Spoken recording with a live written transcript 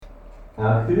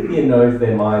Who here knows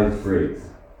their Myers-Briggs?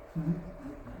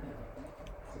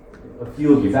 A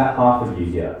few of you, about half of you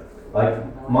here.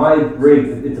 Like,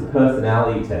 Myers-Briggs, it's a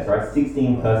personality test, right?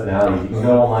 16 personalities. You can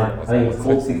go online, I think it's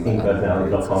called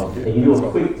 16personalities.com, and you do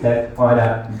a quick test to find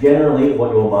out generally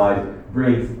what your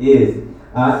Myers-Briggs is.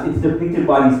 It's depicted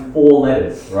by these 4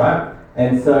 letters, right?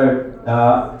 And so,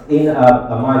 in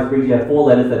a Myers-Briggs, you have 4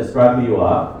 letters that describe who you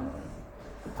are.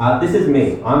 This is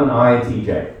me. I'm an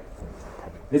INTJ.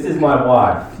 This is my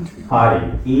wife, Heidi,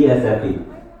 ESFE.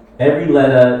 Every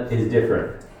letter is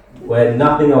different. We're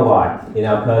nothing alike in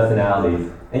our personalities.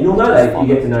 And you'll know that if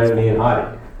you get to know me and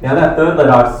Heidi. Now that 3rd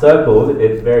letter I've circled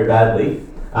it very badly.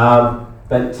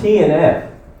 But T and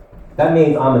F, that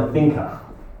means I'm a thinker,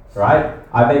 right?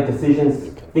 I make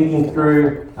decisions thinking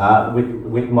through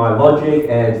with my logic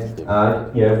and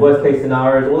worst case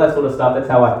scenarios, all that sort of stuff. That's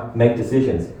how I make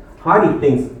decisions. Heidi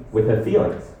thinks with her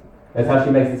feelings. That's how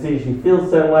she makes decisions. She feels a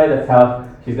certain way, that's how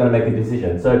she's going to make a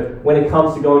decision. So when it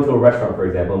comes to going to a restaurant, for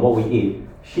example, and what we eat,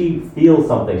 she feels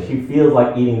something. She feels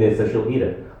like eating this, so she'll eat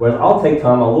it. Whereas I'll take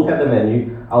time, I'll look at the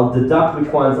menu, I'll deduct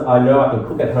which ones I know I can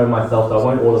cook at home myself, so I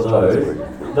won't order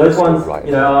those. Those ones,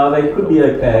 they could be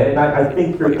okay, and I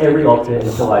think through every option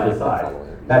until I decide.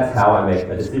 That's how I make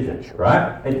a decision,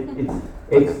 right?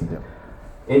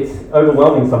 It's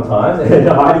overwhelming sometimes, and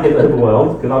Heidi gets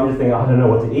overwhelmed because I'm just thinking, I don't know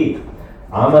what to eat.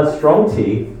 I'm a strong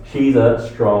T, she's a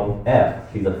strong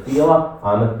F. She's a feeler,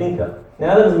 I'm a thinker.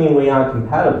 Now that doesn't mean we aren't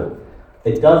compatible.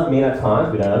 It does mean at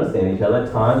times we don't understand each other,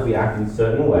 at times we act in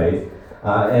certain ways,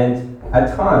 and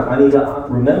at times I need to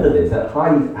remember this, that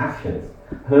Heidi's actions,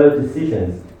 her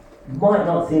decisions, might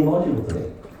not seem logical to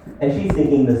me. And she's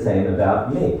thinking the same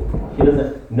about me. She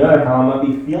doesn't know how I might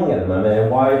be feeling at the moment and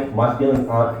why my feelings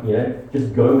aren't,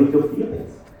 just go with your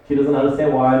feelings. She doesn't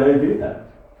understand why I don't do that.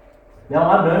 Now,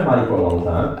 I've known Heidi for a long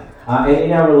time, and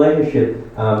in our relationship,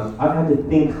 I've had to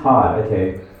think hard,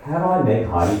 okay, how do I make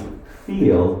Heidi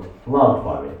feel loved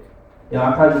by me?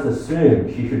 I can't just assume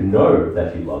she should know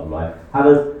that she loves me. How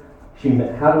do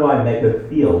I make her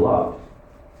feel loved?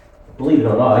 Believe it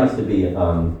or not, I used to be,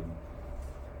 can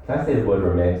I say the word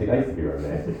romantic? I used to be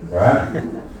romantic, alright?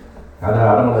 I know,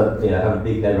 I don't want to have a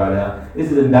big head right now. This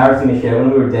is embarrassing to share.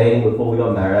 When we were dating before we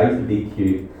got married, I used to be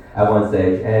cute at one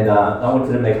stage, and I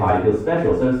wanted to make Heidi feel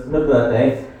special. So it was her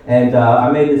birthday, and I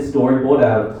made this storyboard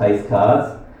out of place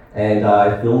cards, and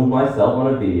I filmed myself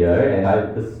on a video, and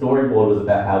the storyboard was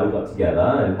about how we got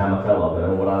together and how much I love her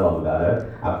and what I love about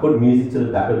her. I put music to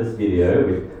the back of this video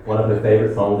with one of her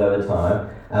favourite songs at the time,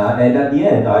 and at the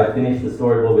end I finished the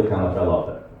storyboard with how much I loved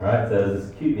her. Right, so there's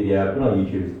this cute video I put on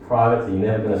YouTube. It's private, so you're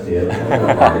never going to see it. But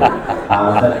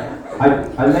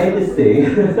I made this thing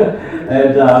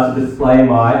and to display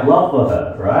my love for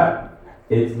her. Right,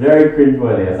 it's very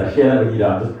cringeworthy. As I share that with you,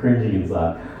 I'm just cringing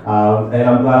inside. And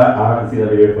I'm glad I haven't seen that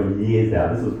video for years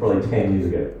now. This was probably 10 years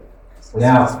ago.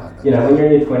 Now, when you're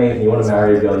in your 20s and you want to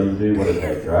marry a girl, you do what it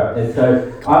takes, right? And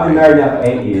so I've been married now for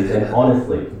 8 years, and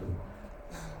honestly,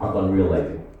 I've gone real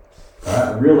lazy. Alright,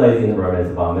 I'm real lazy in the romance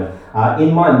department.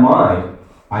 In my mind,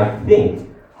 I think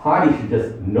Heidi should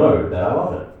just know that I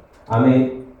love her. I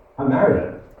mean, I married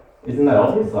her. Isn't that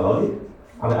obvious? I love you.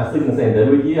 I mean, I sleep in the same bed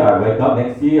with you, I wake up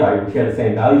next to you, I share the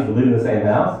same values, we live in the same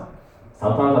house.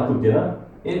 Sometimes I cook dinner.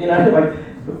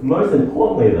 Most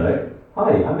importantly though,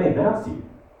 Heidi, I made vows to you.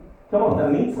 Come on, that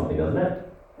means something, doesn't it?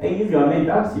 8 years ago I made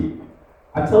vows to you.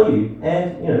 I tell you,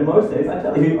 and most days I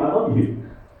tell you I love you.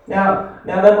 Now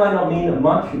that might not mean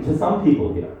much to some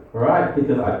people here, right?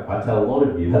 Because I tell a lot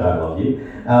of you that I love you.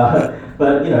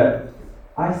 But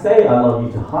I say I love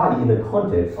you to Heidi in the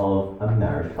context of a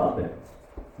marriage covenant.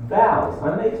 Vows,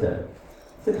 I make them.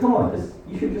 So come on,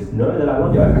 you should just know that I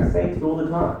love you. I say it to you all the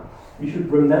time. You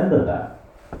should remember that.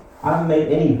 I haven't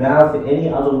made any vows to any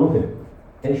other woman.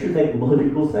 And it should make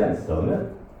logical sense, doesn't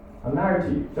it? I'm married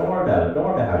to you. Don't worry about it. Don't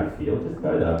worry about how you feel. Just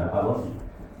know that I love you.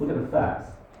 Look at the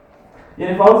facts.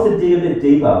 Yet if I was to dig a bit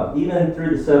deeper, even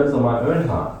through the surface of my own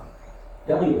heart,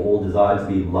 don't we all desire to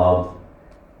be loved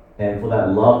and for that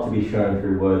love to be shown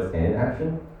through words and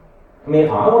action? I mean,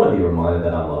 I want to be reminded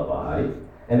that I'm loved by Heidi.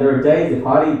 And there are days if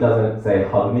Heidi doesn't say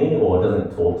hug me or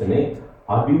doesn't talk to me,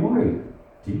 I'd be worried.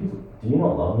 Do you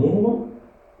not love me anymore?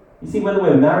 You see, whether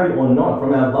we're married or not,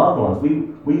 from our loved ones,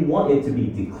 we want it to be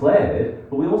declared,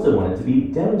 but we also want it to be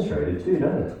demonstrated too,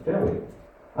 don't we?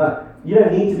 You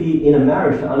don't need to be in a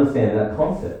marriage to understand that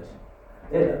concept.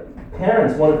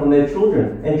 Parents want it from their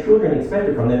children, and children expect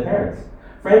it from their parents.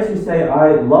 Friends who say,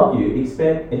 I love you,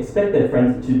 expect their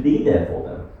friends to be there for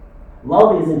them.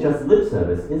 Love isn't just lip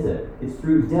service, is it? It's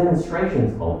through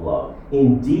demonstrations of love,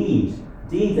 in deeds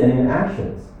and in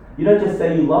actions. You don't just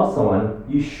say you love someone,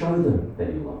 you show them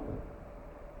that you love them.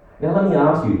 Now let me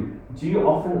ask you, do you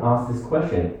often ask this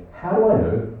question, how do I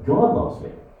know God loves me?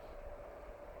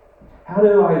 How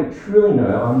do I truly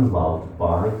know I'm loved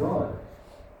by God?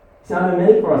 See, I know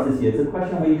many for us this year, it's a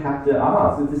question we have to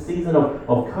ask. It's a season of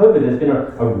COVID. There's been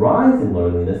a rise in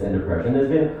loneliness and depression. There's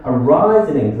been a rise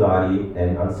in anxiety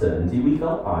and uncertainty. We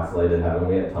felt isolated, haven't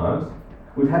we, at times?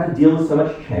 We've had to deal with so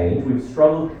much change. We've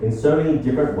struggled in so many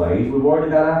different ways. We're worried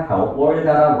about our health, worried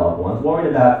about our loved ones,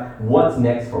 worried about what's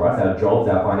next for us, our jobs,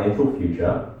 our financial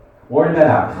future, worried about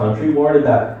our country, worried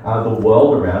about the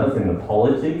world around us and the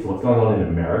politics, what's going on in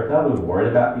America. We're worried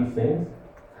about these things.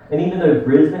 And even though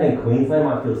Brisbane and Queensland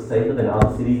might feel safer than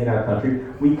other cities in our country,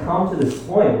 we come to this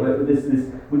point where we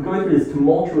go through this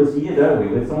tumultuous year, don't we?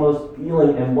 With some of us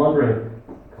feeling and wondering,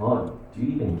 God, do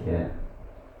you even care?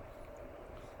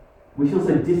 We feel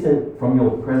so distant from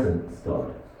your presence,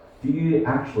 God. Do you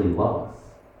actually love us?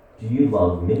 Do you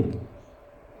love me?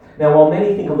 Now, while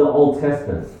many think of the Old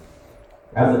Testament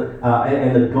as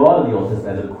and the God of the Old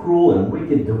Testament as a cruel and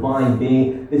wicked divine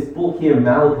being, this book here,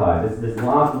 Malachi, this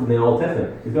last book in the Old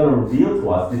Testament, is going to reveal to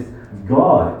us this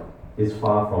God is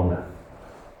far from that.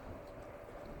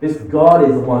 This God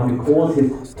is the one who calls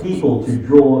his people to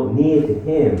draw near to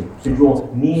him, to draw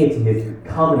near to his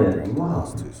covenant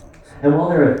love. And while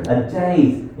there are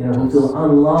days, we feel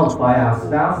unloved by our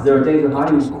spouses, there are days when I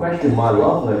even question my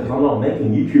love for her because I'm not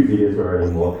making YouTube videos for her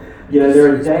anymore.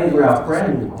 There are days where our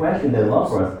friends question their love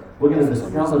for us. We're going to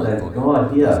discover that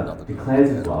God here declares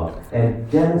his love and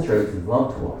demonstrates his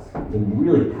love to us in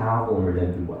really powerful and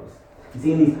redemptive ways. You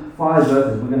see, in these 5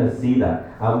 verses, we're going to see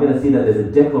that. We're going to see that there's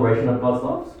a declaration of God's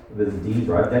love. There's D's,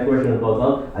 right? Declaration of God's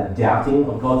love, a doubting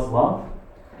of God's love,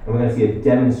 and we're going to see a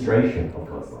demonstration of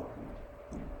God's love.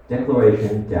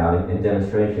 Declaration, doubting, and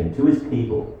demonstration to his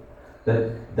people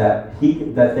that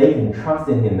they can trust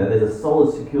in him, that there's a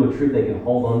solid, secure truth they can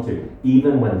hold on to,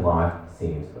 even when life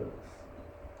seems hopeless.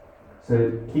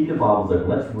 So keep your Bibles open.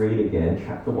 Let's read again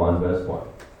chapter 1, verse 1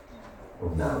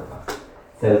 of Malachi.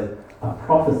 It says, a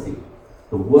prophecy,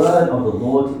 the word of the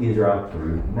Lord to Israel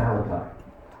through Malachi.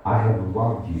 I have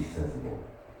loved you, says the Lord.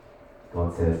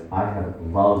 God says, I have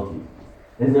loved you.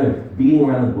 There's no beating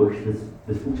around the bush.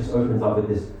 This book just opens up with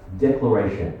this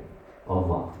declaration of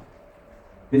love.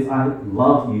 This I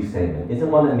love you statement isn't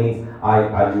one that means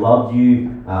I loved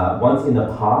you once in the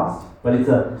past, but it's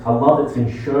a love that's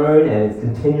been shown and it's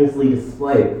continuously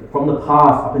displayed from the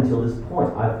past up until this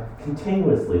point. I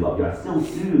continuously love you. I still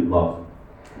do love you.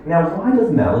 Now, why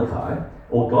does Malachi,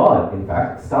 or God, in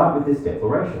fact, start with this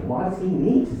declaration? Why does he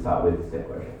need to start with this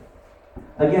declaration?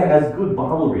 Again, as good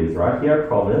Bible readers, right, here at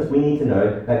Providence, we need to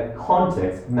know that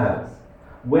context matters.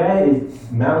 Where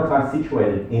is Malachi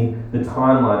situated in the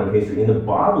timeline of history, in the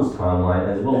Bible's timeline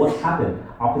as well? What's happened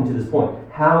up until this point?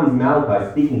 How is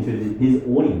Malachi speaking to his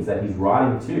audience that he's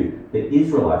writing to, the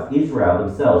Israelites, Israel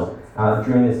themselves,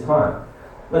 during this time?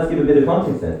 Let's give a bit of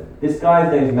context then. This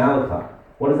guy's name is Malachi.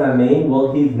 What does that mean?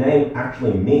 Well, his name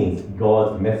actually means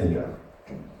God's messenger.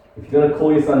 If you're going to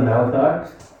call your son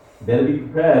Malachi, better be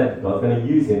prepared. God's going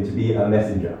to use him to be a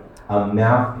messenger, a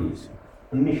mouthpiece,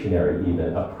 a missionary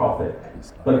even, a prophet.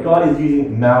 But God is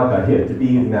using Malachi here to be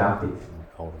his mouthpiece.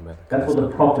 That's what the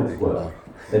prophets were.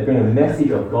 They bring a message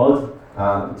of God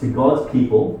to God's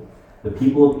people, the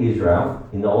people of Israel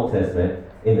in the Old Testament.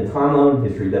 In the timeline of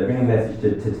history, they bring a message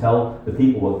to tell the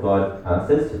people what God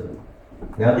says to them.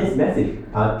 Now this message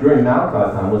during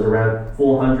Malachi's time was around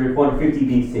 450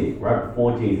 BC, right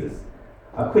before Jesus.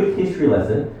 A quick history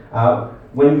lesson.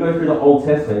 When you go through the Old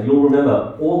Testament, you'll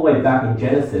remember all the way back in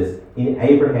Genesis, in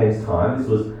Abraham's time, this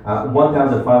was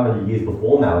 1,500 years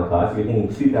before Malachi, so you're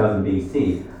thinking 2000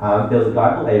 BC, there was a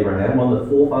guy called Abraham, one of the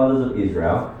forefathers of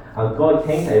Israel. God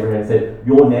came to Abraham and said,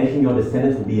 your nation, your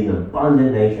descendants will be an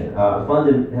abundant nation,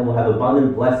 and will have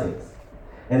abundant blessings.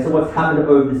 And so what's happened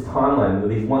over this timeline,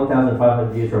 these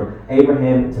 1,500 years from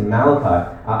Abraham to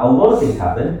Malachi, a lot of things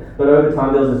happened, but over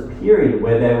time there was this period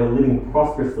where they were living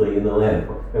prosperously in the land.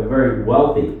 They were very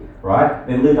wealthy, right?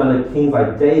 They lived under kings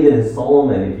like David and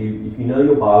Solomon. If you know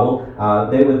your Bible,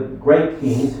 they were great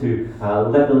kings who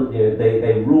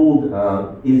they ruled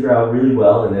Israel really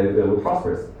well, and they were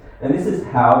prosperous. And this is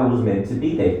how it was meant to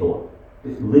be, they thought.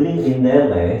 Living in their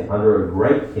land under a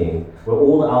great king, where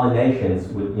all the other nations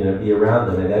would be around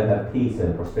them and they'd have peace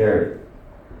and prosperity.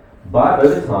 But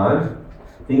over time,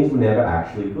 things were never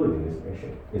actually good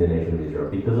in the nation of Israel.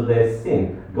 Because of their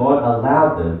sin, God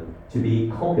allowed them to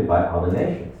be conquered by other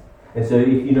nations. And so if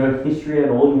you know history at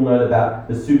all, you'll know about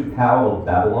the superpower of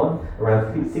Babylon.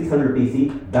 Around 600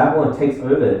 BC, Babylon takes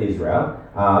over Israel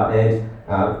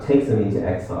and takes them into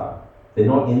exile. They're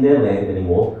not in their land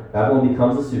anymore. Babylon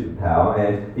becomes a superpower.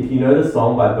 And if you know the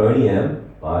song by Boney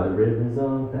M, by the rivers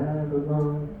of Babylon,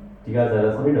 Do you guys know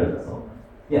that song? Who knows that song?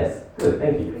 Yes, good,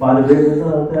 thank you. By the rivers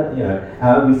of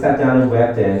that, we sat down and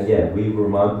wept, and we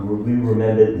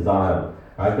remembered Zion.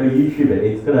 Right, go YouTube it.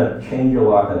 It's gonna change your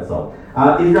life. That song.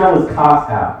 Israel was cast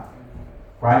out.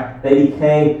 Right, they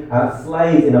became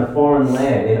slaves in a foreign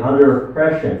land and under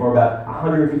oppression for about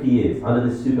 150 years under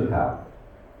this superpower.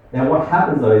 Now, what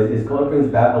happens though is God brings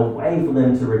about a way for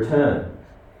them to return.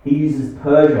 He uses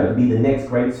Persia to be the next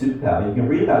great superpower. And you can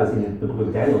read about this in the book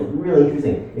of Daniel. It's really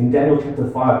interesting. In Daniel chapter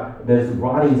 5, there's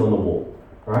writings on the wall.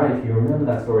 Right? If you remember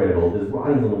that story at all, there's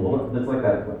writings on the wall. There's like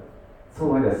that,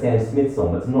 sort of like a Sam Smith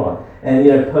song, but it's not. And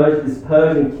this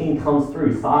Persian king comes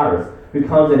through, Cyrus, who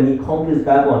comes and he conquers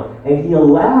Babylon. And he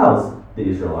allows the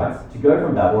Israelites to go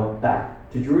from Babylon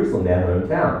back to Jerusalem, their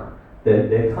hometown,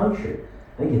 their country.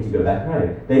 They get to go back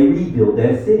home. They rebuild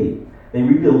their city. They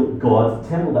rebuild God's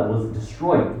temple that was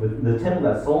destroyed. The temple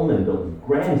that Solomon built, the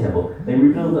grand temple, they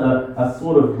rebuild a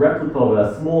sort of replica of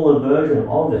it, a smaller version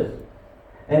of it.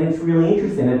 And it's really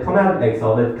interesting. They've come out of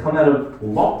exile, they've come out of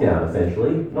lockdown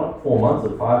essentially, not 4 months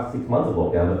or 5, 6 months of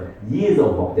lockdown, but years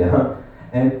of lockdown,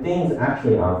 and things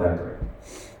actually aren't that great.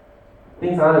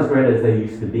 Things aren't as great as they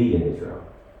used to be in Israel.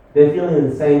 They're feeling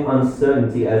the same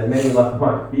uncertainty as many of us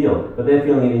might feel, but they're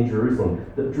feeling it in Jerusalem.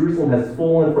 That Jerusalem has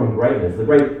fallen from greatness. The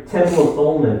great temple of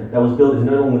Solomon that was built is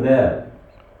no longer there.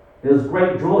 There was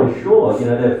great joy, sure,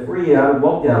 they're free out of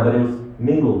lockdown, but it was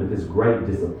mingled with this great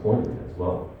disappointment as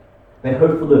well. They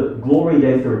hope for the glory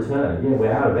days to return. Yeah,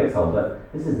 we're out of exile,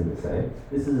 but this isn't the same.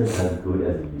 This isn't as good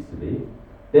as it used to be.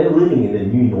 They're living in the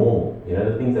new normal.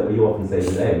 The things that we often say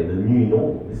today, the new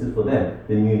normal. This is for them,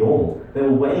 the new normal. They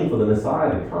were waiting for the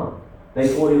Messiah to come. They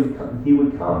thought he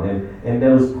would come. And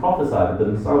there was prophesied that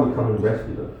the Messiah would come and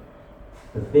rescue them.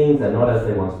 The things are not as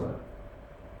they once were.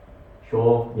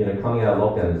 Sure, coming out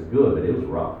of lockdown is good, but it was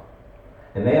rough.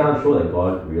 And they aren't sure that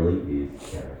God really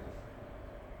is caring.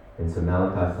 And so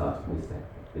Malachi starts with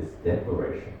this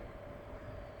declaration.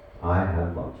 I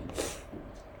have loved you.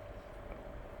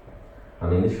 I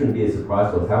mean, this shouldn't be a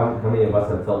surprise to us. How many of us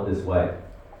have felt this way?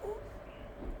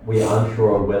 We are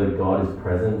unsure of whether God is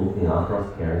present, looking after us,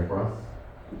 caring for us.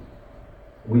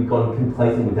 We've gotten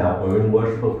complacent with our own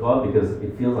worship of God because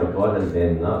it feels like God has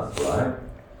abandoned us, right?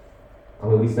 I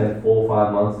mean, we spent 4 or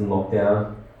 5 months in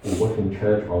lockdown. We're watching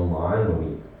church online when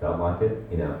we felt like it,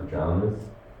 in our pajamas.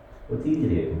 It's easy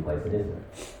to get complacent, isn't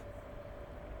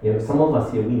it? Some of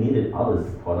us here, we needed others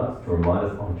to prod us, to remind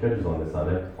us, church is on this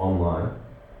Sunday, online.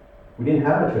 We didn't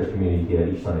have a church community here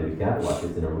each Sunday to gather like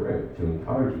this in a room, to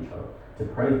encourage each other, to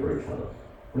pray for each other.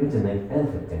 We had to make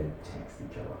effort and text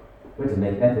each other. We had to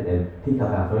make effort and pick up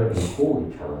our phone and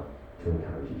call each other to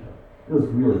encourage each other. It was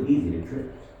really easy to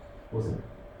drift, wasn't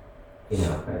it? In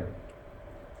our faith.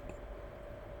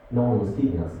 No one was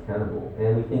keeping us accountable.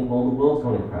 And we think, well, the world's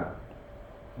going to crap.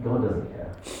 God doesn't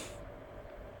care.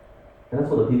 And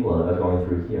that's what the people are going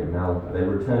through here in Malachi. They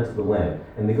return to the land.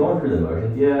 And they're going through the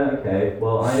motions. Yeah, okay,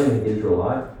 well, I am an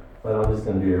Israelite, but I'm just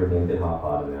going to do everything a bit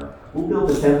half-hearted now. We'll build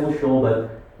the temple, sure,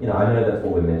 but, I know that's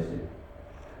what we're meant to do.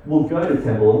 We'll go to the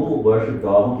temple and we'll worship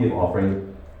God, we'll give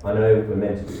offerings. I know we're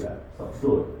meant to do that, so let's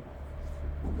do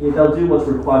it. They'll do what's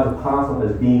required to pass off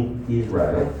as being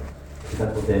Israel, because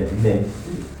that's what they're meant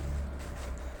to do.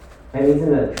 And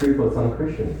isn't that true for some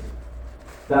Christians?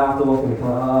 That after long we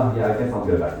come, I guess I'll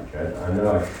go back to church. I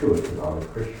know I should because I'm a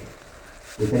Christian.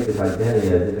 We take this identity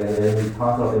as it, and then we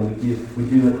pass off and we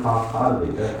do it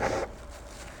half-heartedly, don't we?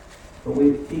 But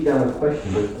we deep down the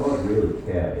question, does God really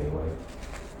care anyway?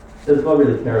 Does God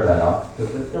really care about us?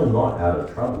 Because we're still not out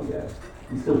of trouble yet.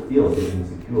 We still feel a bit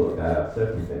insecure about our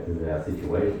circumstances and our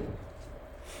situation.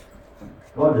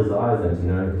 God desires them to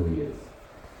know who He is.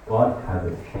 God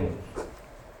hasn't changed.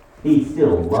 He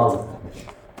still loves them.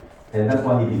 And that's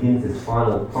why He begins His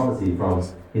final prophecy from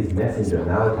His messenger,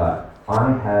 Malachi.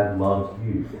 I have loved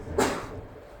you.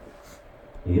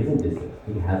 He isn't distant.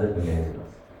 He hasn't abandoned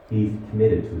us. He's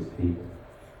committed to His people.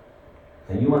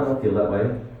 And you might not feel that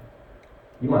way.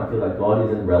 You might feel like God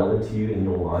isn't relevant to you in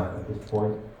your life at this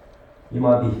point. You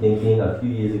might be thinking a few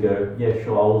years ago, yeah,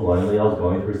 sure, I was lonely, I was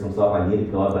going through some stuff, I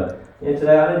needed God, but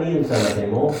today I don't need Him so much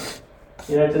anymore.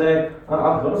 Today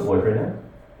I've got a boyfriend now.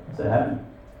 I'm so happy.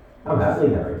 I'm happily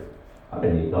married. I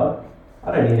don't need God.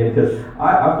 I don't need Him because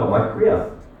I've got my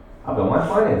career. I've got my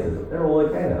finances. They're all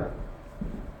okay now.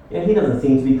 He doesn't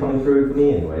seem to be coming through for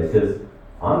me anyways because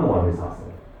I'm the one who's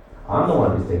hustling. I'm the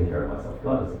one who's taking care of myself.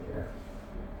 God doesn't care.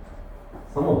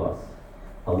 Some of us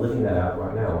are living that out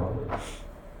right now, aren't we?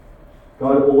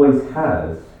 God always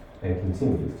has and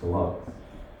continues to love us.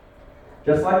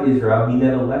 Just like Israel, He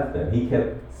never left them. He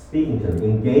kept speaking to them,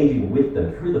 engaging with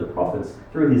them through the prophets,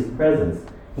 through His presence.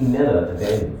 He never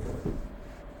abandoned them.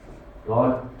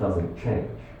 God doesn't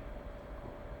change.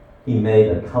 He made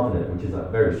a covenant, which is a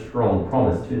very strong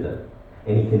promise to them,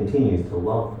 and he continues to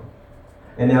love them.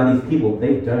 And now these people,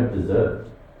 they don't deserve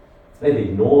it. They've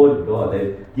ignored God.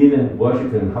 They've given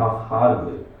worship to him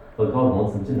half-heartedly. But God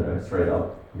wants them to know straight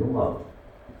up, you're loved.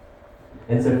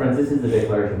 And so, friends, this is the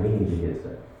declaration we need to hear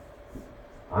today.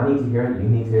 I need to hear it, you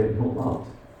need to hear it, you're loved.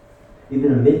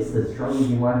 Even amidst the struggles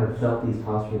you might have felt these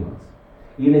past few months,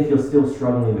 even if you're still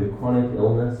struggling with chronic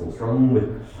illness or struggling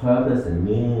with purpose and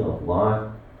meaning of life,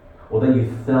 or that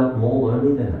you felt more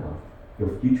lonely than ever,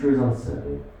 your future is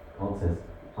uncertain, God says,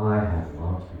 I have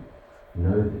loved you.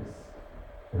 Know this,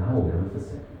 and I will never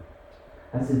forsake you.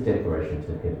 That's his declaration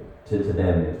to him, to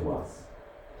them and to us.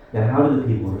 Now, how do the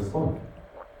people respond?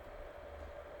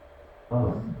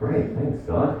 Oh, great, thanks,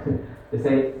 God. They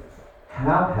say,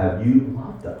 how have you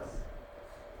loved us?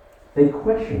 They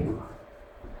question God.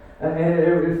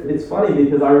 And it's funny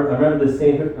because I remember the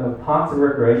scene of Parks and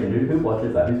Recreation. Dude, who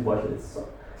watches that? Who's watched it?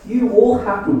 You all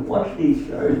have to watch these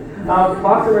shows.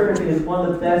 Parks and Recreation is one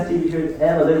of the best TV shows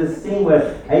ever. There's a scene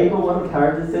where April, one of the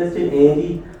characters, says to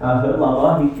Andy, her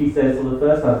lover, she says for the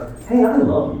first time, hey, I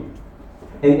love you.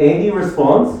 And Andy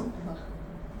responds,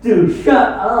 dude, shut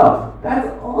up. That's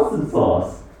awesome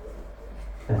sauce.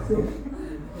 That's it.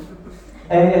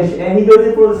 And he goes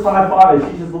in for this high five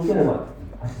and she's just looking at him like,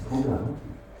 I just told you I love you.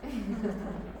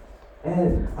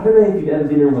 And I don't know if you've ever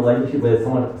been in a relationship where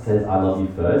someone says, I love you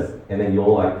first, and then you're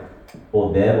like,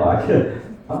 or they're like,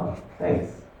 oh,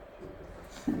 thanks.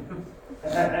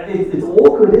 It's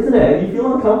awkward, isn't it? And you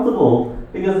feel uncomfortable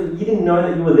because you didn't know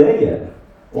that you were there yet.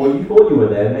 Or you thought you were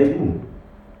there and they didn't.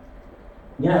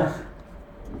 Yeah.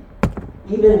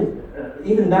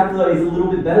 Even that though is a little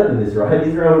bit better than this, right?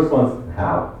 Israel responds,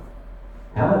 how?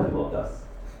 How have you loved us?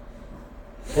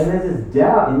 And there's this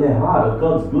doubt in their heart of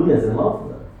God's goodness and love for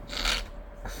them.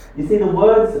 You see, the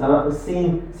words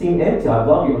seem empty. I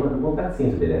love you. Well, that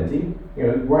seems a bit empty. You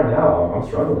know, right now I'm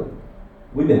struggling.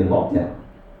 We've been in lockdown.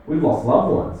 We've lost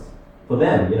loved ones. For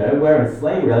them, you know, we're in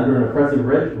slavery under an oppressive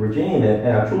regime, and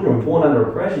our children were born under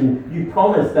oppression. You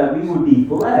promised that we would be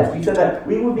blessed. You said that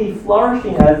we would be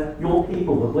flourishing as your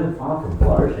people, but we're far from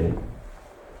flourishing.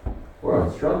 We're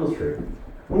on struggle street.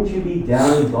 Wouldn't you be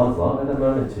doubting God's love at that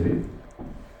moment too?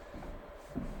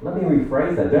 Let me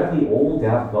rephrase that. Don't we all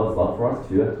doubt God's love for us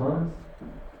too at times?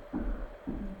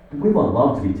 We want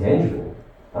love to be tangible.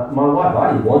 My wife,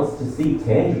 Heidi, wants to see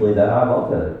tangibly that I love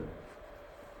her.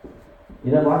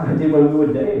 You know, like I did when we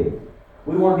were dating.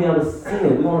 We want to be able to see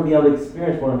it. We want to be able to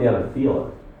experience it. We want to be able to feel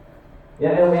it.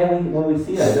 Yeah, and when we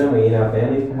see that, don't we, in our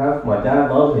families perhaps? My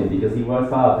dad loves me because he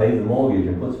works hard, pays the mortgage,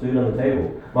 and puts food on the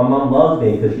table. My mum loves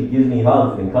me because she gives me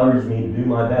hugs and encourages me to do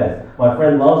my best. My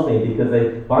friend loves me because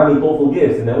they buy me thoughtful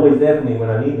gifts and they're always there for me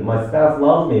when I need them. My spouse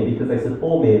loves me because they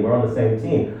support me and we're on the same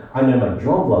team. I know my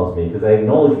job loves me because they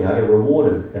acknowledge me. I get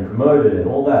rewarded and promoted and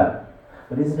all that.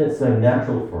 But isn't it so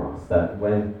natural for us that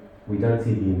when we don't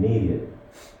see the immediate,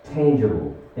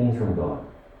 tangible things from God,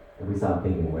 that we start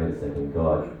thinking, wait a second,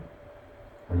 God,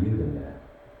 are you even there?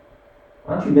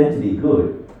 Aren't you meant to be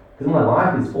good? Because my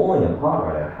life is falling apart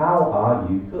right now. How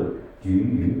are you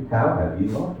good? How have you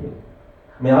loved me?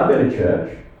 I mean, I go to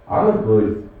church. I'm a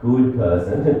good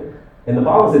person. And the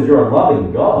Bible says you're a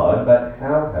loving God, but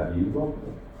how have you loved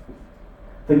me?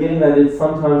 Forgetting that it's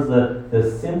sometimes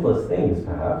the simplest things,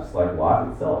 perhaps, like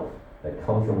life itself, that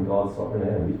comes from God's sovereign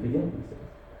hand, and we forget these things.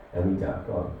 And we doubt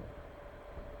God.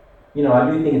 You know,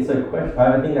 I do think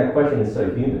I think that question is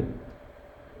so human.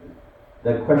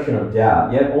 That question of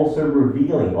doubt, yet also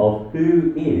revealing of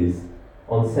who is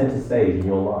on center stage in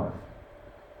your life.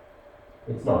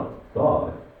 It's not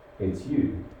God, it's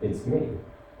you, it's me.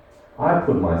 I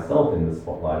put myself in the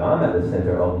spotlight. I'm at the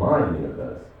center of my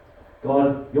universe.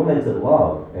 God, you're meant to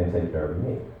love and take care of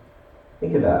me.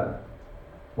 Think about it.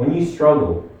 When you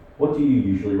struggle, what do you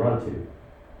usually run to?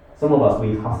 Some of us,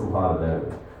 we hustle harder, don't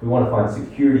we? We want to find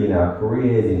security in our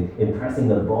careers, in impressing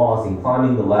the boss, in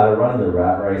climbing the ladder, running the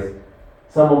rat race.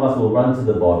 Some of us will run to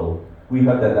the bottle. We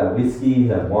hope that whiskey,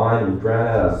 that wine will drown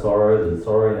out our sorrows and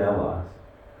sorrow in our lives.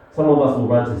 Some of us will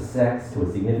run to sex, to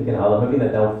a significant other, hoping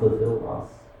that they'll fulfill us.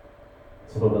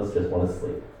 Some of us just want to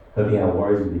sleep, hoping our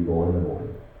worries will be gone in the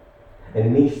morning.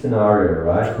 And in each scenario,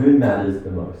 right, who matters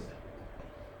the most?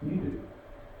 You do.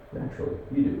 Naturally,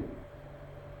 you do.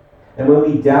 And when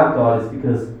we doubt God, it's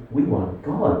because we want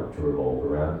God to revolve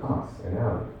around us and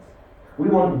our needs. We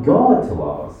want God to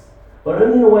love us, but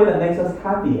only in a way that makes us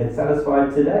happy and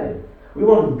satisfied today. We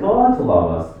want God to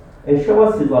love us and show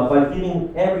us His love by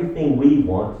giving everything we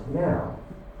want now.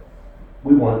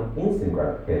 We want instant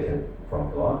gratification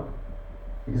from God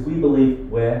because we believe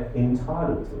we're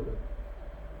entitled to it.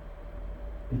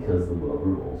 because the world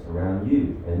revolves around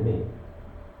you and me.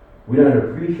 We don't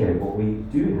appreciate what we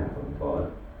do have from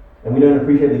God, and we don't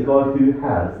appreciate the God who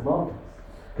has loved us,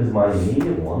 because my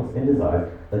immediate wants and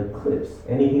desires eclipse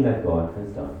anything that God has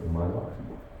done in my life.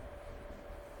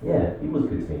 Yeah, he was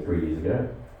good to me 3 years ago.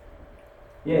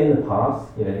 Yeah, in the past,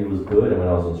 he was good, and when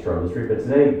I was on struggle street, but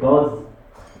today, God's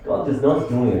just not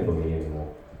doing it for me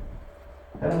anymore.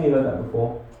 Haven't we heard that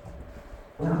before?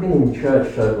 Well, I've been in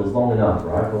church circles long enough,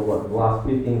 right? For what, the last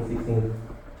 15, 16,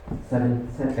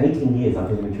 18 years I've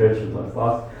been in church circles.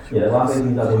 Last 18 years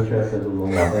I've been in church circles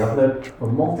long enough. And I've heard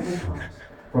from multiple times,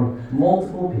 from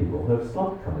multiple people who have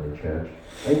stopped coming to church,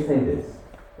 they say this.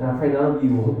 And I pray none of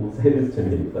you will say this to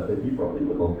me, but you probably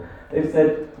will. They've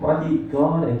said, Mikey,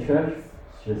 God and church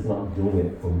is just not doing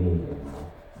it for me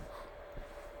anymore.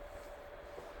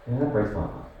 And that breaks my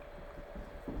heart.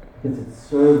 Because it's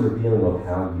so revealing of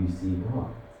how you see God.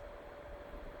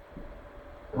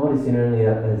 God is seen only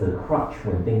as a crutch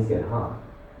when things get hard.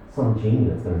 Some genie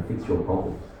that's going to fix your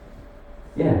problems.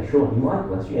 Yeah, sure, he might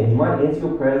bless you, and he might answer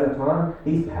your prayers at times.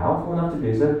 He's powerful enough to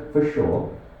do so, for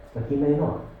sure, but he may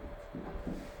not.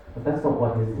 But that's not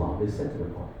what his love is centered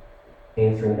upon.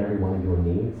 Answering every one of your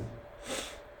needs.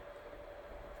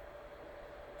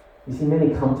 You see,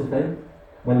 many come to faith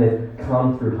when they've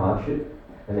come through hardship,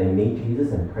 and they meet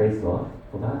Jesus and praise God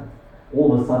for that.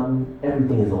 All of a sudden,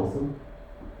 everything is awesome.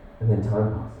 And then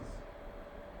time passes.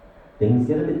 Things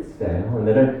get a bit stale, and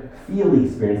they don't feel the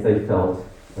experience they felt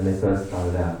when they first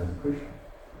started out as a Christian.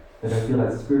 They don't feel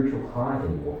that spiritual high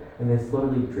anymore, and they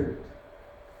slowly drift.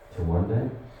 Till one day,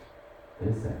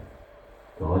 they say,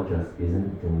 God just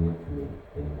isn't doing it for me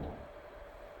anymore.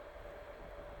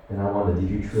 And I wonder, did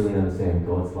you truly understand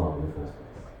God's love in the first place?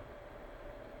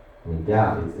 I mean,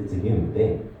 doubt, it's a human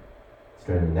thing. It's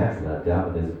totally natural, no doubt,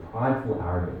 but there's a prideful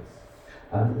arrogance.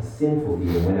 A sinful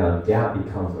even when our doubt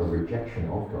becomes a rejection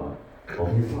of God,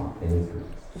 of his love and his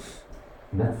goodness.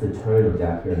 And that's the tone of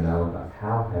doubt here in Malachi.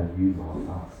 How have you loved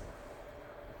us?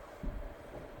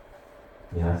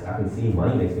 I can see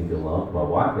money makes me feel loved, my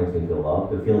wife makes me feel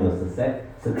loved, the feeling of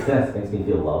success makes me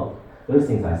feel loved. Those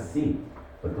things I see.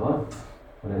 But God,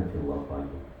 I don't feel loved by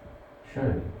you. Show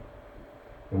me.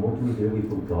 And what do? We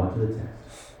put God to the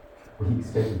test. We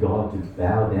expect God to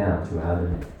bow down to our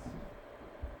demands.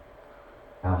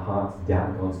 Our hearts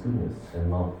doubt God's goodness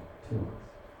and love to us.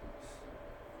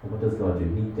 And what does God do?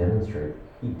 He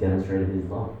demonstrated his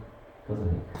love,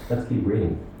 doesn't he? Let's keep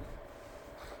reading.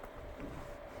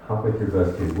 Halfway through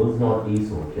verse 2. Was not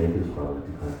Esau Jacob's brother,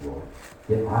 declares the Lord?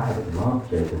 Yet I have loved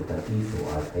Jacob, but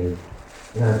Esau I hated.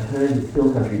 And I have turned his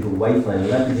hill country to a wasteland and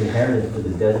left his inheritance to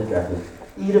the desert jackals.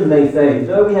 Edom may say,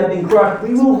 though we have been crushed,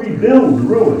 we will rebuild the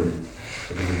ruins.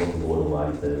 But this is what the Lord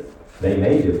Almighty says. They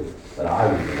may do, but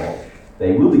I will demolish.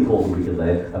 They will be called the wicked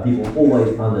land, a people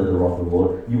always under the wrath of the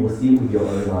Lord. You will see it with your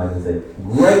own eyes and say,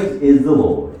 great is the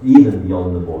Lord, even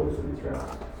beyond the borders of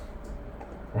Israel.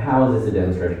 How is this a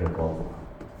demonstration of God's love?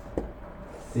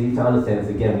 See, to understand this,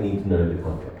 again, we need to know the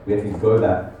context. We have to go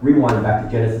back, rewind back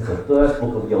to Genesis, the first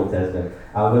book of the Old Testament,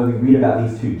 where we read about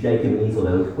these two, Jacob and Esau.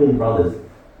 They were twin brothers.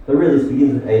 But really, this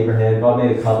begins with Abraham. God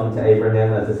made a covenant to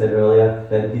Abraham, as I said earlier,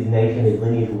 that his nation, his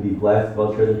lineage will be blessed,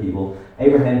 God's chosen people.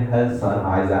 Abraham had a son,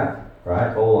 Isaac.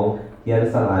 Right, all along, he had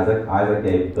a son Isaac. Isaac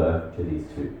gave birth to these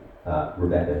two.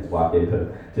 Rebecca, his wife, gave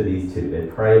birth to these two. They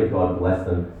prayed God bless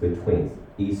them with twins,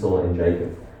 Esau and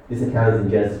Jacob. This account is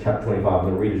in Genesis chapter 25. I'm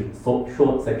going to read a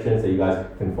short section so you guys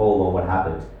can follow along what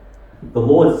happened. The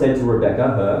Lord said to Rebecca,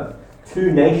 her,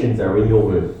 2 nations are in your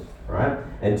womb, right?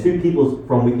 And 2 peoples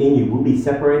from within you will be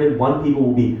separated. One people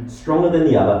will be stronger than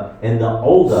the other, and the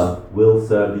older will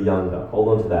serve the younger. Hold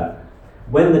on to that.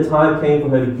 When the time came for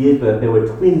her to give birth, there were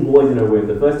twin boys in her womb.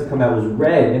 The first to come out was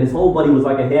red, and his whole body was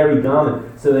like a hairy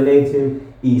garment, so they named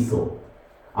him Esau.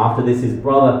 After this, his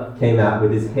brother came out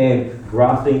with his hand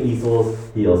grasping Esau's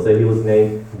heel, so he was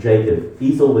named Jacob.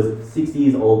 Esau was 60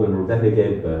 years old when Rebekah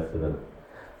gave birth to them.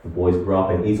 The boys grew up,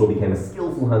 and Esau became a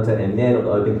skillful hunter and man of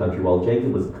the open country, while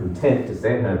Jacob was content to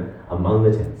stay at home among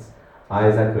the tents.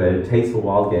 Isaac, who had a taste for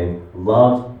wild game,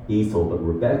 loved Esau, but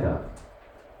Rebekah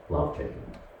loved Jacob.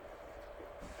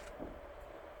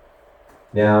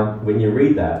 Now, when you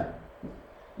read that,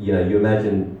 you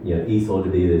imagine Esau to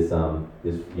be this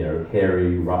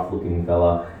hairy, rough-looking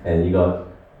fella, and you got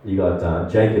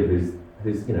Jacob who's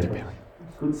good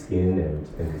skin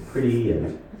and pretty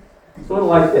and sort of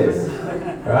like this,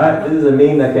 right? This is a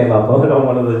meme that came up on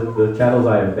one of the channels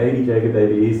I am. Baby Jacob,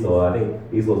 baby Esau. I think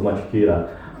Esau's much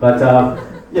cuter, but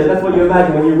that's what you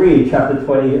imagine when you read chapter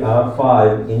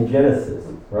 25 in Genesis,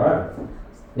 right?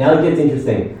 Now it gets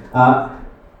interesting.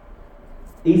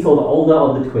 Esau, the older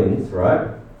of the twins, right?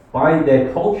 by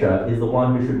their culture, is the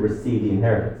one who should receive the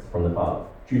inheritance from the father,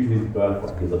 due to his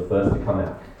birthright. He's the first to come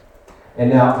out. And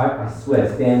now, I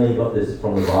swear, Stanley got this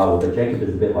from the Bible, but Jacob is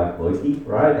a bit like Loki,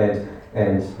 right?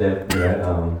 And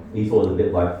Esau is a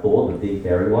bit like Thor, the big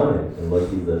hairy one, and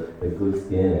Loki's the good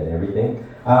skin and everything.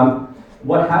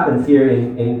 What happens here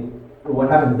what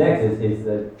happens next is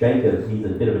that Jacob, he's a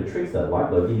bit of a trickster, like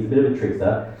Loki, he's a bit of a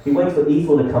trickster. He waits for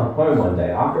Esau to come home one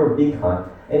day after a big hunt,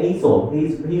 and Esau,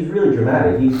 he's really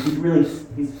dramatic, he's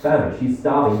famished, he's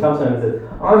starving. He comes home and says,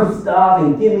 I'm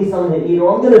starving, give me something to eat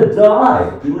or I'm going to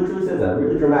die. He literally says that,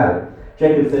 really dramatic.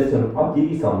 Jacob says to him, I'll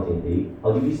give you something to eat,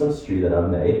 I'll give you some stew that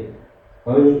I've made,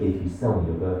 only if you sell me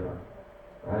your birthright.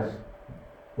 Right?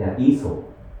 Now Esau,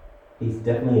 he's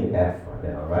definitely an F right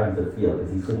now, right? He's a feeler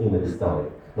because he's thinking with his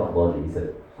stomach, not logic. He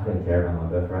said, I don't care about my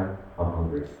birthright, I'm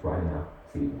hungry right now,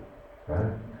 feed me.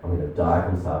 Right? I'm going to die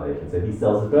from starvation. So he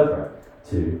sells his birthright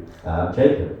to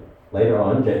Jacob. Later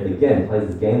on, Jacob again plays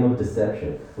this game of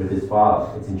deception with his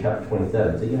father. It's in chapter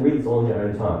 27, so you can read this all in your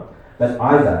own time. But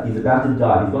Isaac, he's about to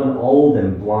die. He's gotten old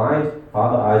and blind,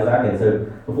 Father Isaac, and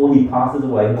so before he passes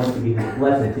away, he wants to give his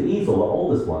blessing to Esau, the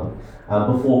oldest one,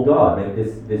 before God, make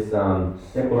this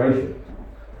declaration.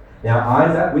 Now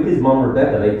Isaac, with his mom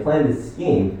Rebecca, they planned this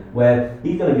scheme where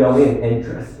he's going to go in and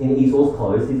dress in Esau's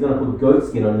clothes. He's going to put goat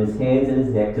skin on his hands and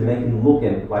his neck to make him look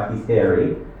like he's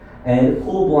hairy. And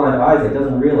poor blind Isaac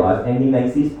doesn't realize, and he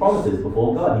makes these promises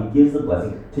before God. He gives the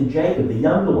blessing to Jacob, the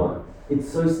younger one.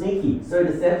 It's so sneaky, so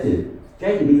deceptive.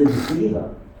 Jacob is a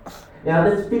deceiver. Now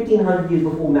that's 1500 years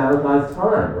before Malachi's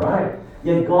time, right?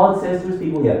 Yet God says to his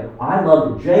people here, I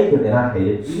loved Jacob and I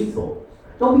hated Esau.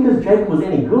 Not because Jacob was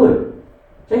any good.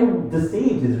 Jacob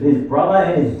deceived his brother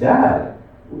and his dad.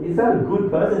 Is that a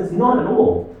good person? It's not at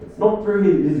all. It's not through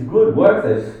his good works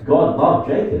that God loved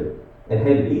Jacob and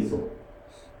hated Esau.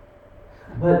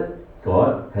 But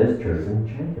God has chosen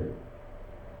Jacob.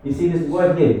 You see, this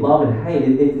word here, love and hate,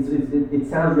 it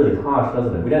sounds really harsh,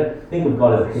 doesn't it? We don't think of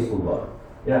God as a hateful God.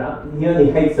 You know, he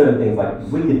only hates certain things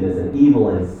like wickedness and evil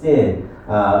and sin,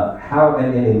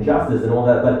 and injustice and all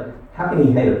that, but how can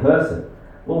he hate a person?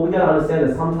 Well, we've got to understand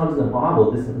that sometimes in the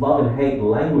Bible, this love and hate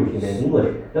language in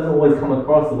English doesn't always come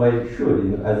across the way it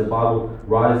should, as the Bible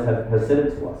writers have said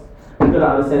it to us. We've got to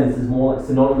understand this is more like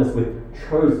synonymous with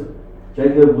chosen.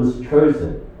 Jacob was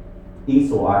chosen.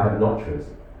 Esau I have not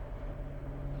chosen.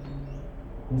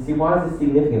 You see, why is this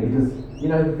significant? Because you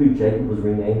know who Jacob was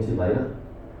renamed to later?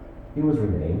 He was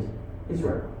renamed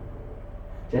Israel.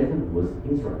 Jacob was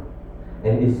Israel.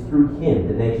 And it's through him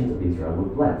the nations of Israel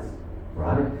were blessed.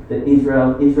 Right? That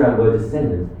Israel were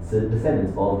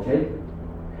descendants of Jacob.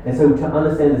 And so to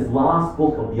understand this last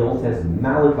book of the Old Testament,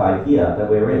 Malachi here that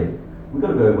we're in, we've got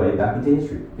to go way back into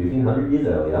history, 1500 years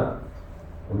earlier,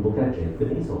 and look at Jacob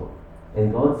and Esau.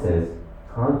 And God says,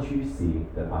 can't you see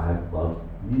that I have loved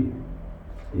you,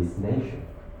 this nation,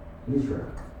 Israel?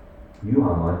 You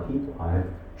are my people. I have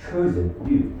chosen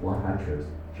you like I chose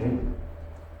Jacob.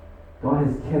 God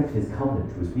has kept his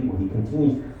covenant to his people. He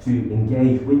continues to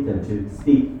engage with them, to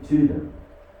speak to them.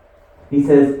 He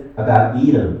says about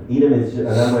Edom. Edom is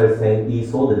another way of saying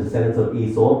Esau, the descendants of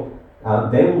Esau.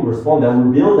 They will respond, they'll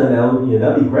rebuild, and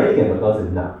they'll be great again. But God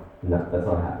says, no, that's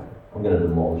not happening. I'm going to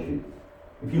demolish you.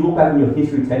 If you look back in your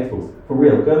history textbooks, for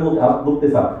real, go look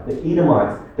this up. The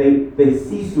Edomites, they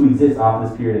ceased to exist after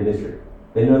this period in history.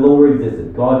 They no longer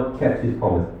existed. God kept his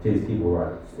promise to his people,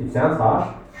 right? It sounds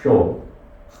harsh, sure,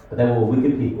 but they were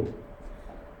wicked people.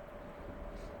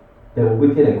 They were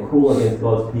wicked and cruel against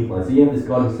God's people. And so you have this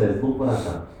God who says, look what I've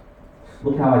done.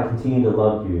 Look how I continue to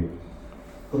love you.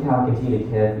 Look how I continue to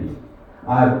care for you.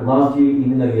 I have loved you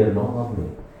even though you have not loved me.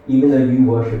 Even though you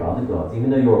worship other gods, even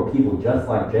though you're a people just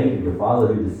like Jacob, your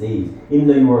father who deceives, even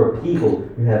though you are a people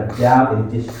who have doubt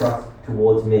and distrust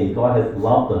towards me, God has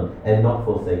loved them and not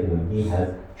forsaken them. He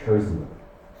has chosen them.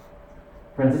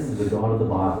 Friends, this is the God of the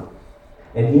Bible.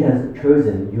 And he has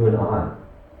chosen you and I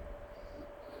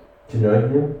to know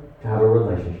him, to have a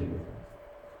relationship with him.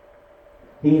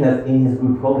 He has, in his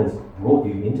good providence, brought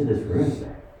you into this room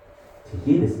today to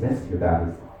hear this message about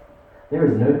his love. There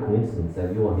is no coincidence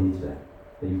that you are here today,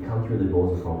 that you've come through the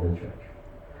doors of Providence Church.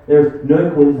 There is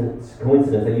no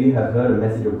coincidence that you have heard a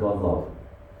message of God's love,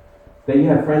 that you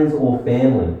have friends or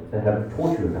family that have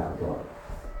taught you about God,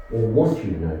 or want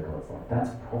you to know God's love. That's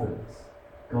providence,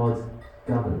 God's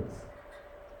governance,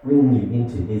 bringing you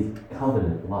into his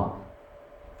covenant love.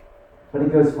 But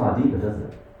it goes far deeper,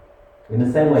 doesn't it? In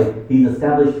the same way, he's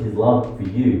established his love for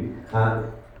you.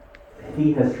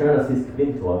 He has shown us his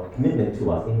commitment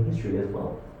to us in history as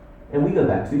well. And we go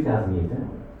back 2,000 years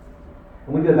down.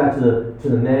 And we go back to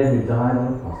the man who died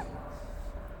on a cross for us.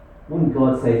 Wouldn't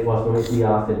God say to us when we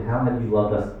asked him, how have you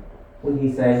loved us When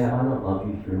he's saying, have I not loved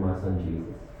you through my son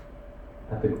Jesus?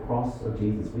 At the cross of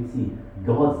Jesus, we see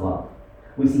God's love.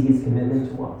 We see his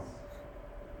commitment to us.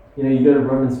 You know, you go to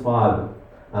Romans 5,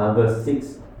 verse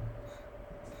 6.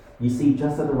 You see,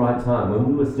 just at the right time, when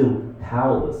we were still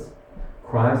powerless,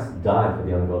 Christ died for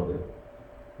the ungodly.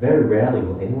 Very rarely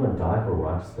will anyone die for a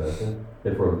righteous person,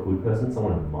 but for a good person,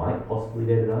 someone who might possibly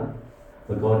dare to die.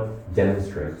 But God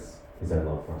demonstrates his own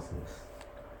love for us in this.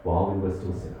 While we were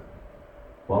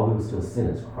still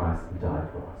sinners, Christ died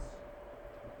for us.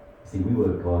 See, we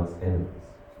were God's enemies.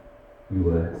 We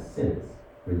were sinners,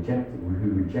 who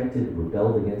rejected,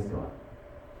 rebelled against God.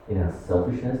 In our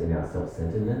selfishness, in our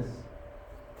self-centeredness.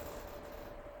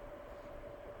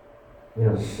 You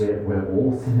know, we're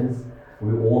all sinners.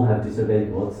 We all have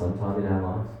disobeyed God sometime in our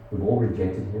lives. We've all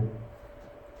rejected him.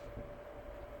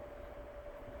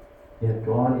 Yet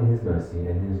God, in his mercy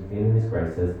and in his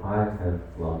grace, says, I have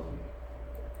loved you.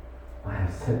 I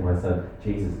have sent my son,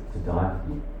 Jesus, to die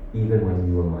for you, even when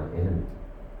you were my enemy.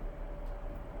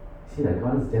 See that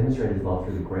God has demonstrated his love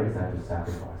through the greatest act of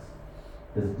sacrifice,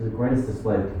 the greatest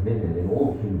display of commitment in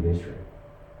all of human history.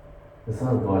 The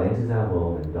Son of God enters our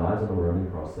world and dies on a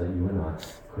Roman cross so that you and I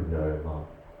could know love.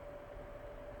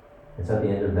 And so at the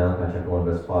end of Malachi chapter 1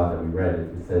 verse 5 that we read,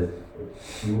 it says,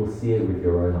 you will see it with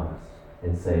your own eyes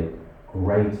and say,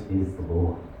 great is the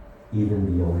Lord, even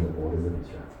beyond the borders of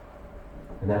Israel.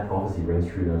 And that prophecy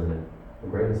rings true, doesn't it? The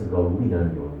greatness of God will be known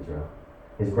beyond Israel.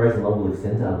 His grace and love will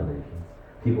extend to other nations.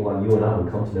 People like you and I will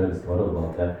come to know this God of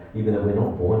love, that even though we're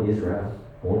not born Israelites,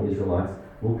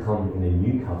 will come in a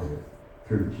new covenant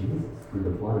through Jesus, through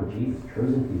the blood of Jesus,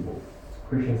 chosen people,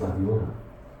 Christians like you and I.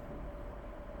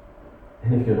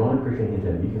 And if you're not a Christian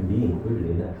here today, you can be included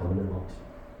in that covenant love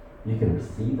too. You can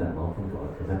receive that love from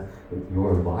God because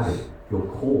you're invited, you're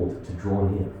called to draw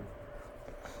near.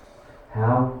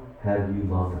 How have you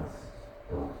loved us,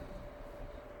 God?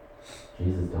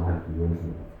 Jesus died for you and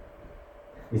me.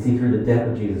 You see, through the death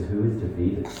of Jesus, who is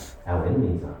defeated? Our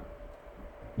enemies are.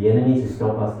 The enemies who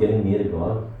stop us getting near to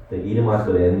God, the Edomites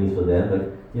were the enemies for them, but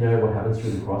you know what happens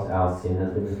through the cross? Our sin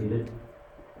has been defeated.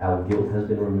 Our guilt has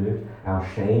been removed. Our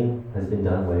shame has been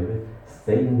done away with.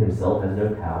 Satan himself has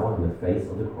no power in the face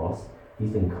of the cross.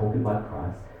 He's been conquered by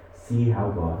Christ. See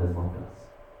how God has loved us.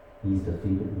 He's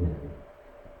defeated the enemy.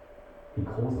 He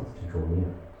calls us to draw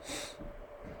near.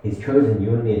 He's chosen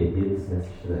you and me to hear this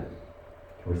message today,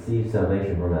 to receive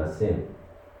salvation from our sin,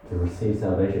 to receive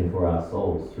salvation for our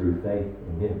souls through faith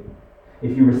in him.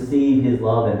 If you receive his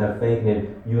love and have faith in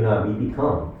him, you and I, we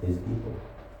become his people.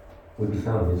 We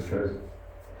become his chosen.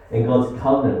 And God's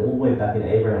covenant all the way back in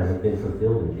Abraham has been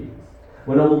fulfilled in Jesus.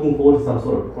 We're not looking forward to some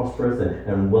sort of prosperous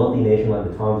and wealthy nation like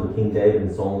the times of King David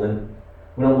and Solomon.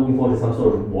 We're not looking forward to some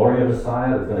sort of warrior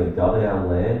Messiah that's going to govern our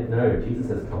land. No, Jesus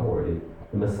has come already.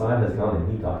 The Messiah has come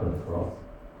and he died on the cross.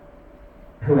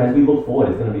 And as we look forward,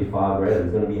 it's going to be far greater.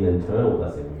 It's going to be an eternal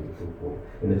blessing we look forward.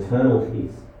 An eternal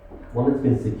peace. One that's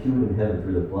been secured in heaven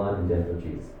through the blood and death of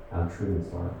Jesus, our true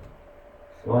Messiah.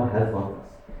 God has loved us.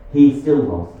 He still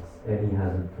loves us, and he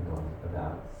hasn't forgotten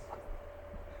about us.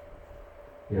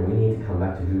 You know, we need to come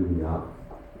back to who we are.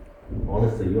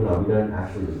 Honestly, you and I, we don't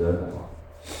actually deserve that love.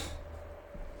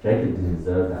 Jacob didn't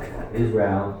deserve that love.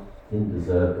 Israel didn't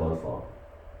deserve God's love.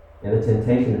 And the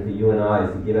temptation for you and I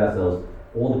is to give ourselves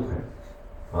all the credit.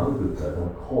 I'm a good person,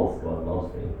 of course God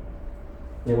loves me.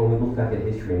 Yet when we look back at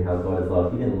history and how God has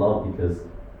loved, he didn't love because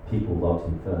people loved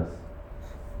him first.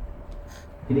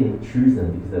 He didn't choose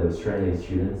them because they were straight-A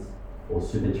students or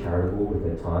super charitable with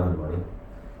their time and money.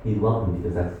 He loved them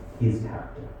because that's his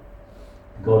character.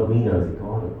 God we know is a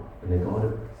God of love and a God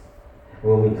of grace.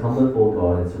 And when we come before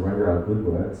God and surrender our good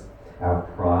works, our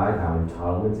pride, our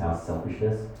entitlements, our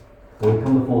selfishness, when we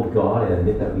come before God and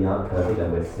admit that we aren't perfect, that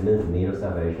we're sinners in need of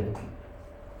salvation,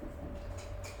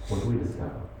 what do we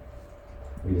discover?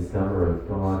 We discover a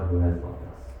God who has loved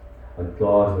us, a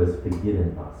God who has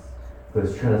forgiven us, who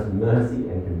has shown us mercy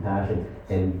and compassion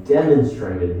and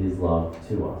demonstrated his love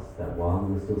to us, that while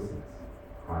we were still sinners,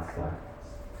 Christ died for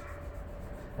us.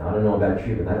 Now, I don't know about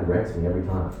you, but that wrecks me every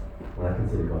time when I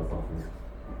consider God's love for me.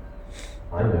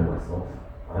 I know myself.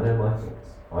 I know my thoughts.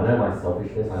 I know my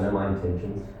selfishness. I know my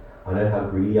intentions. I know how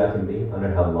greedy I can be. I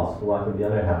know how lustful I can be. I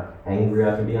know how angry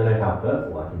I can be. I know how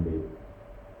hurtful I can be.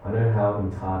 I know how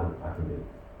entitled I can be.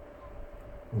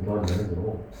 And God knows it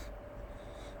all.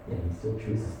 Yet he still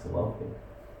chooses to love me.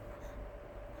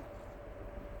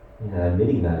 You know,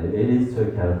 admitting that, it is so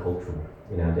countercultural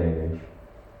in our day and age.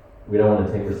 We don't want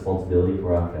to take responsibility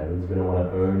for our failures. We don't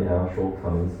want to own our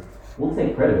shortcomings. We'll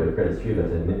take credit where credit's due, but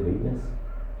to admit weakness,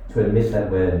 to admit that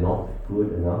we're not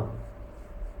good enough,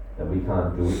 that we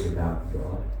can't do it without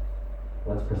God.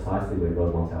 That's precisely where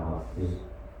God wants our hearts to be.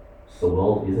 The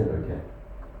world isn't okay.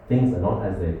 Things are not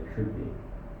as they should be.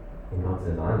 And God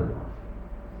says, I'm enough.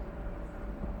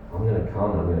 I'm going to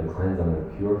come, I'm going to cleanse, I'm going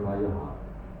to purify your heart.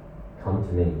 Come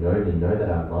to me, know that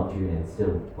I've loved you and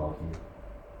still love you.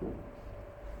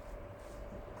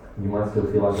 You might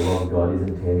still feel like the love of God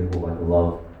isn't tangible, like the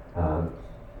love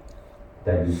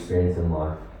that you experience in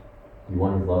life. You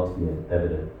want His love to be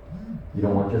evident. You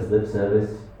don't want just lip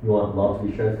service. You want love to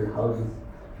be shown through hugs,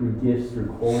 through gifts, through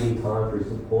quality time, through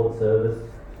support service.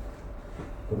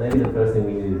 But maybe the first thing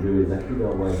we need to do is actually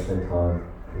go away and spend time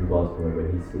in God's Word where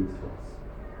He speaks to us.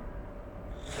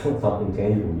 It's not something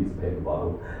tangible, use a paper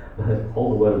Bible, but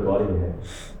hold the Word of God in your hand.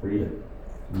 Read it.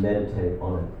 Meditate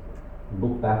on it.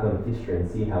 Look back on history and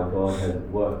see how God has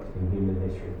worked in human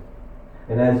history.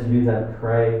 And as you do that,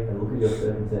 pray and look at your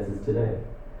circumstances today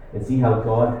and see how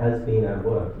God has been at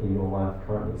work in your life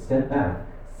currently. Step back,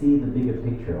 see the bigger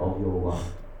picture of your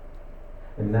life,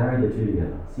 and marry the two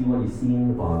together. See what you see in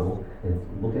the Bible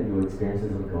and look at your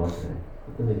experiences of God today.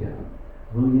 Put them together.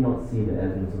 Will you not see the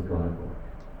evidence of God at work?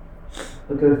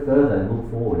 But go further and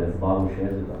look forward as the Bible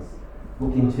shares with us.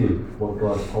 Look into what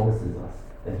God promises us,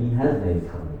 that He has made a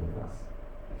covenant with us.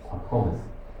 I promise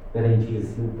that in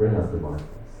Jesus He'll bring us divine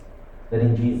peace. That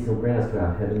in Jesus He'll bring us to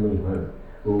our heavenly home,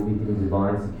 where we'll be given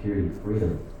divine security,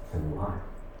 freedom, and life.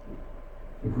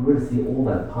 If we were to see all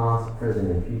that past, present,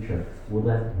 and future, will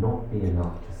that not be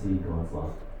enough to see God's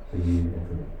love for you and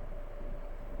for me?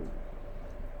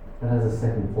 But as a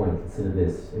second point, consider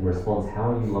this. In response,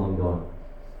 how are you loving God?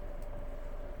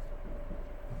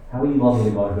 How are you loving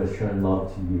the God who has shown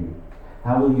love to you?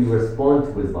 How will you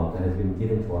respond to His love that has been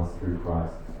given to us through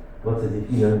Christ? God says, if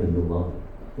you know me, you'll love me.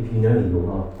 If you know me, you'll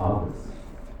love others.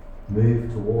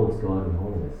 Move towards God in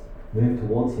holiness. Move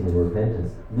towards Him in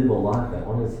repentance. Live a life that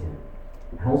honors Him.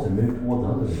 And also move towards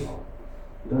others in love.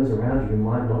 Those around you who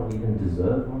might not even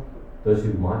deserve love. Those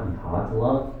who might be hard to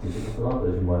love, difficult to love.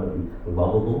 Those who might not be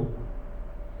lovable.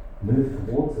 Move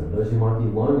towards them. Those who might be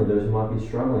lonely. Those who might be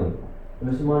struggling.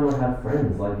 Those who might not have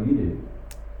friends like you do.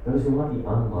 Those who might be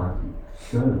unlike you.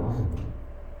 Go loving them.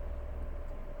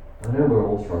 I know we're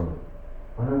all struggling.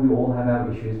 I know we all have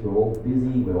our issues. We're all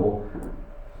busy.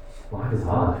 Life is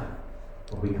hard.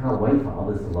 But we can't wait for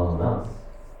others to love on us.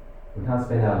 We can't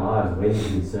spend our lives waiting to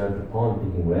be served upon,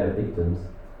 thinking we're victims.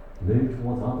 Move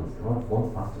towards others. God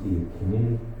wants us to be a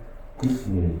community, His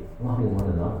community, loving one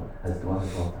another as God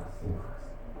has loved us in Christ.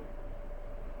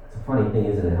 It's a funny thing,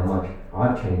 isn't it, how much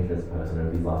I've changed as a person over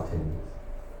these last 10 years.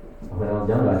 When I was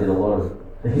younger, I did a lot of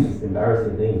things,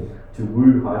 embarrassing things, to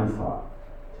woo Heidi's heart,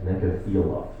 to make her feel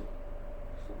loved.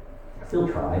 I still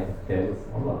try, okay,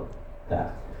 I'm not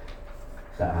that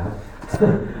bad.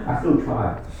 I still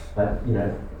try, but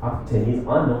after 10 years,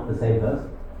 I'm not the same person.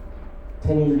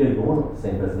 10 years ago, you're not the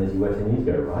same person as you were 10 years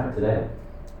ago, right, today.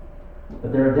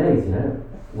 But there are days,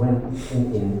 when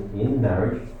in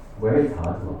marriage, where it's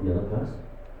hard to love the other person.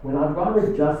 When I'd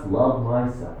rather just love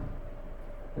myself.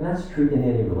 And that's true in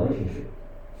any relationship.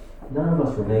 None of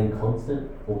us remain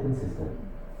constant or consistent.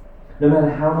 No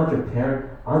matter how much a parent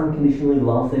unconditionally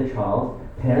loves their child,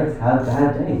 parents have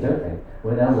bad days, don't they?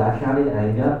 Where they'll lash out in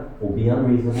anger, or be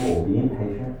unreasonable, or be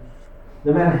impatient.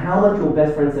 No matter how much your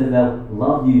best friend says they'll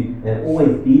love you and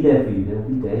always be there for you, there will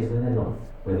be days where they're not,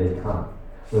 where they can't.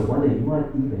 Where one day you might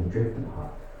even drift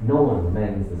apart. No one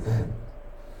remains the same.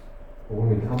 But when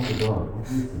we come to God, what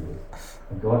do we see?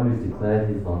 A God who's declared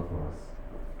His love for us.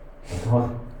 A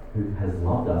God who has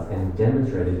loved us and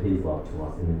demonstrated His love to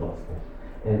us in the gospel.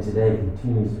 And today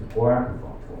continues to pour out His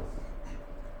love to us.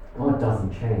 God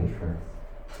doesn't change, friends.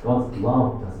 God's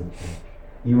love doesn't change.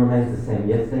 He remains the same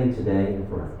yesterday, today, and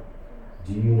forever.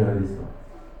 Do you know this God?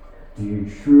 Do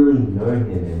you truly know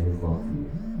Him and His love for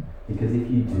you? Because if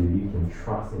you do, you can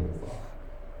trust in His love.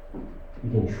 You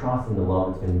can trust in the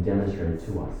love that's been demonstrated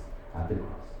to us at the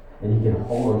cross. And you can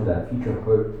hold on to that future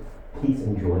hope, peace,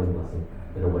 and joy and blessing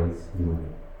that awaits you and me.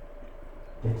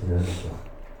 Get to know this God.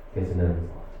 Get to know His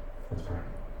love. Let's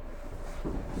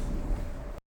pray.